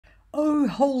Oh,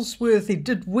 Holsworthy,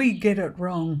 did we get it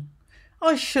wrong?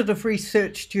 I should have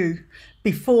researched you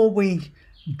before we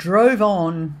drove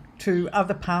on to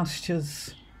other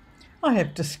pastures. I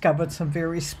have discovered some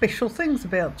very special things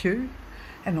about you,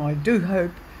 and I do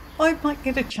hope I might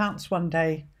get a chance one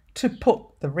day to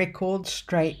put the record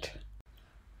straight.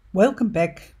 Welcome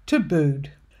back to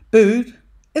Bude. Bude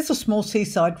is a small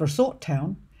seaside resort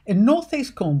town in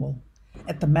northeast Cornwall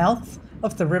at the mouth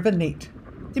of the River Neet.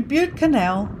 The Bude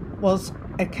Canal was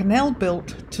a canal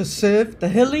built to serve the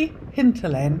hilly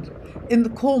hinterland in the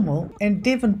Cornwall and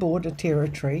Devon border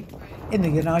territory in the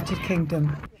United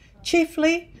Kingdom,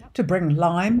 chiefly to bring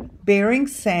lime-bearing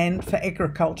sand for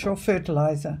agricultural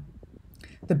fertiliser.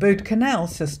 The Bude Canal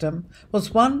system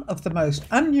was one of the most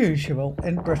unusual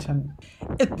in Britain.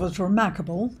 It was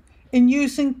remarkable in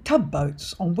using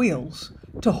tugboats on wheels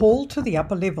to haul to the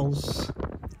upper levels.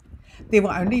 There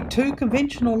were only two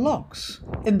conventional locks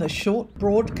in the short,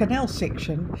 broad canal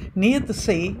section near the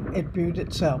sea at Bude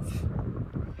itself.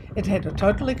 It had a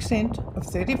total extent of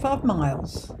 35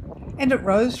 miles, and it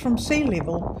rose from sea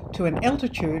level to an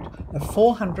altitude of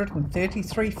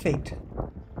 433 feet.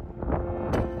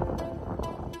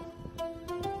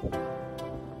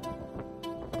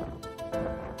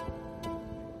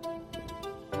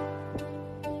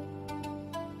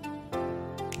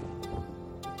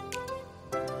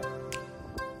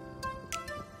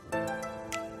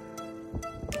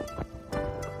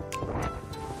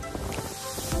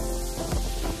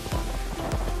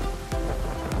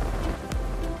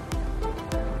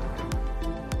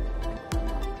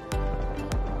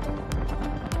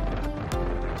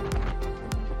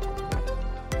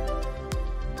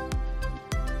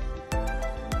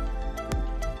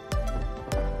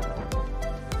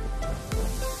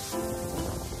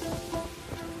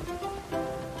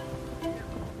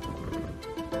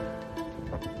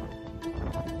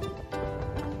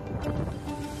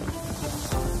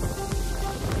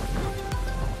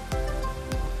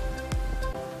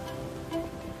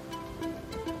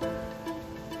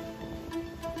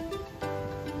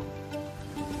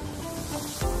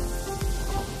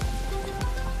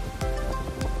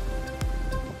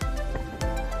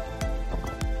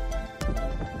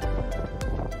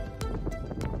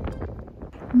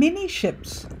 Many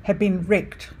ships have been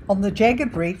wrecked on the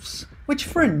jagged reefs which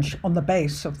fringe on the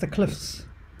base of the cliffs.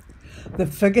 The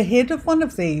figurehead of one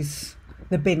of these,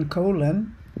 the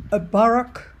Bencolin, a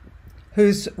barque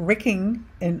whose wrecking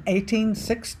in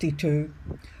 1862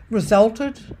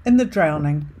 resulted in the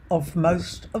drowning of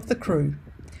most of the crew,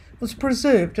 was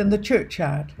preserved in the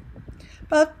churchyard,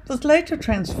 but was later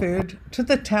transferred to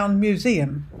the town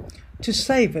museum to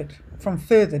save it from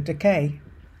further decay.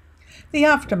 The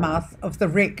aftermath of the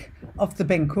wreck of the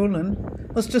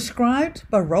Bencolin was described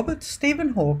by Robert Stephen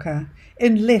Hawker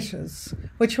in letters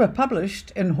which were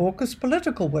published in Hawker's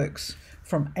Political Works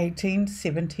from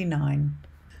 1879.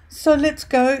 So let's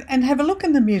go and have a look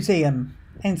in the museum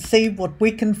and see what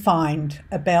we can find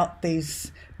about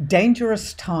these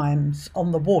dangerous times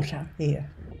on the water here.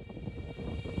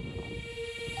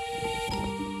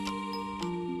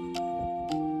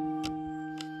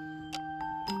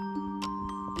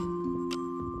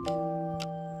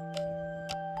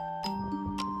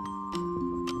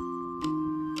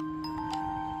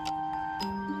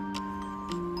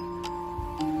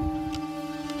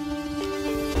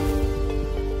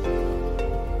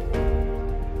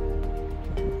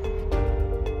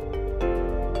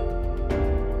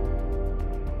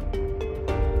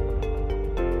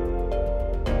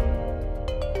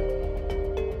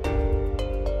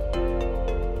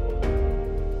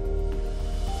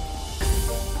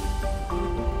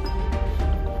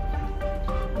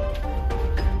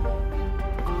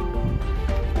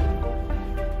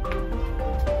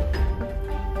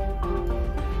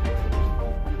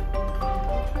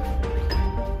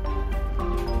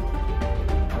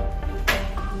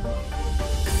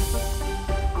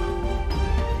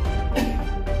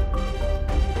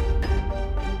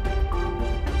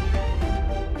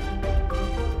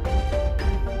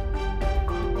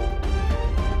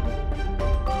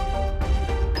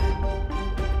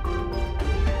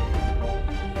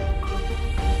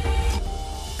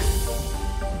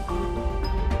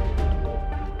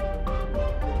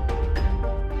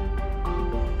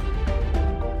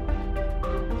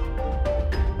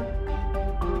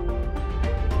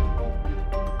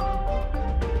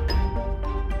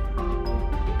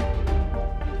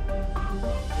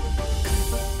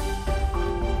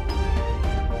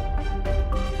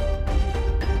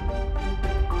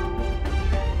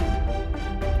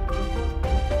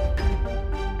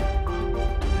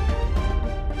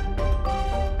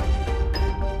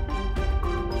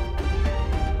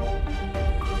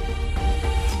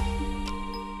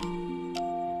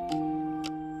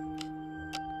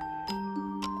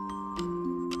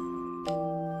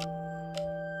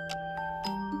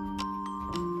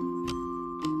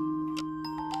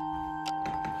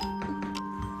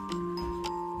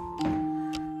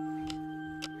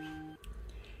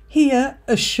 Here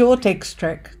a short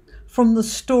extract from the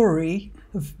story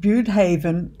of Bude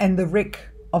Haven and the Wreck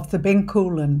of the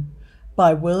Bencoolen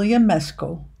by William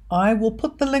Maskell. I will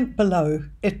put the link below.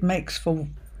 It makes for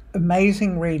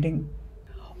amazing reading.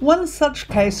 One such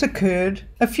case occurred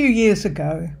a few years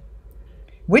ago,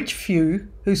 which few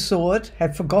who saw it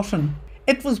have forgotten.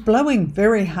 It was blowing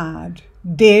very hard,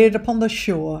 dead upon the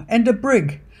shore, and a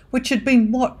brig, which had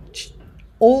been watched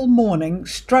all morning,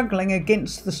 struggling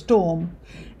against the storm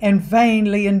and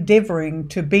vainly endeavouring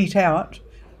to beat out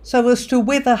so as to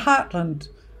weather Heartland,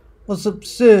 was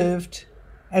observed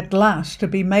at last to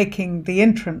be making the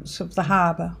entrance of the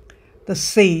harbour. The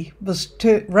sea was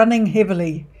running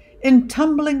heavily in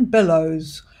tumbling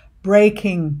billows,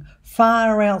 breaking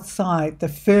far outside the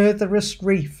furthest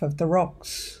reef of the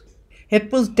rocks.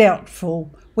 It was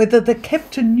doubtful whether the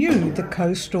captain knew the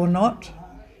coast or not.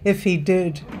 If he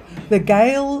did, the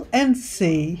gale and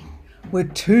sea were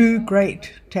too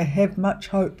great to have much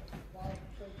hope,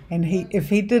 and if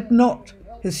he did not,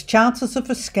 his chances of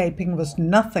escaping was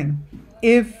nothing.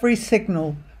 Every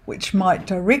signal which might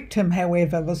direct him,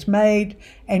 however, was made,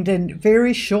 and in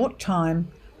very short time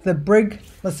the brig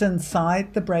was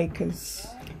inside the breakers.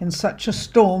 In such a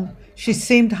storm she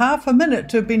seemed half a minute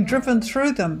to have been driven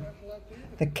through them.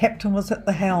 The captain was at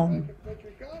the helm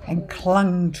and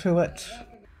clung to it.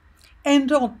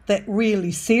 And on that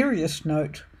really serious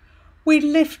note, we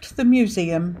left the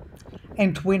museum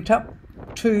and went up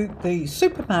to the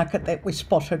supermarket that we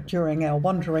spotted during our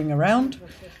wandering around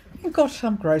and got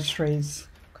some groceries.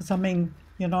 Because, I mean,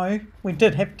 you know, we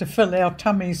did have to fill our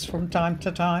tummies from time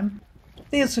to time.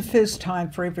 There's a first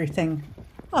time for everything.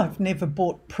 I've never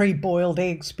bought pre-boiled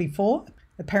eggs before.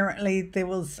 Apparently there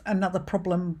was another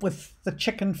problem with the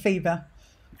chicken fever.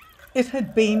 It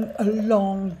had been a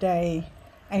long day,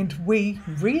 and we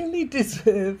really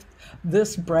deserved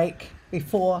this break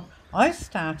before I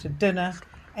started dinner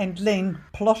and Len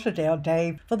plotted our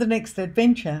day for the next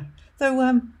adventure.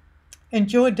 So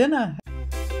enjoy dinner.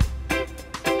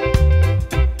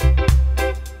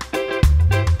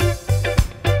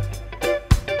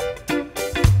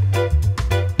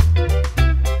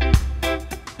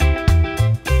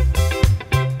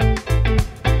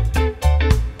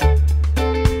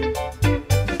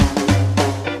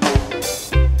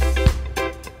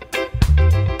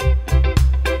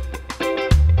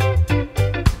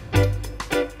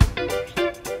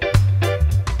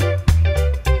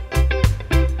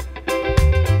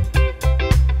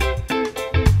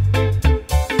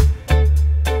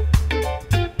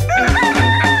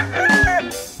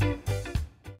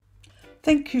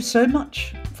 Thank you so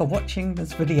much for watching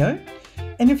this video,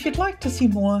 and if you'd like to see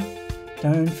more,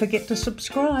 don't forget to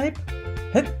subscribe,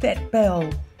 hit that bell,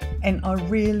 and I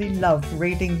really love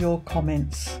reading your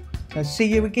comments. So see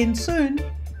you again soon.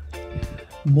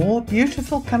 More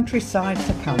beautiful countryside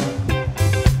to come.